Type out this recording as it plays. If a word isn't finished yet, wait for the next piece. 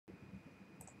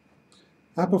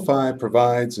APIfy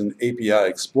provides an API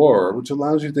Explorer which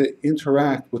allows you to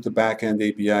interact with the backend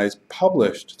APIs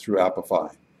published through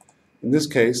APIfy. In this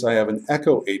case, I have an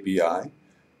echo API.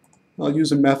 I'll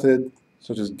use a method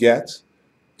such as get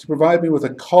to provide me with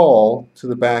a call to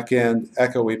the backend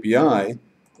echo API,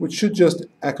 which should just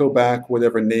echo back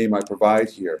whatever name I provide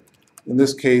here. In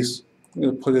this case, I'm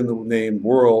going to put in the name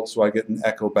world so I get an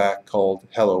echo back called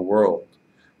hello world.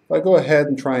 If I go ahead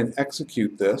and try and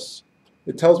execute this,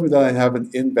 it tells me that I have an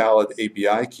invalid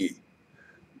API key.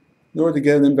 In order to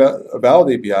get a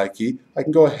valid API key, I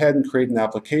can go ahead and create an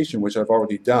application, which I've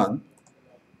already done.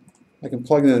 I can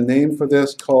plug in a name for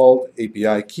this called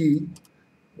API key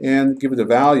and give it a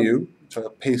value, which I'll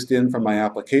paste in from my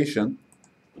application.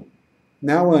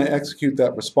 Now when I execute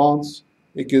that response,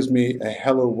 it gives me a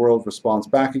hello world response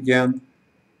back again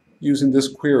using this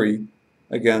query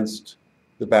against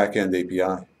the backend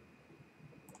API.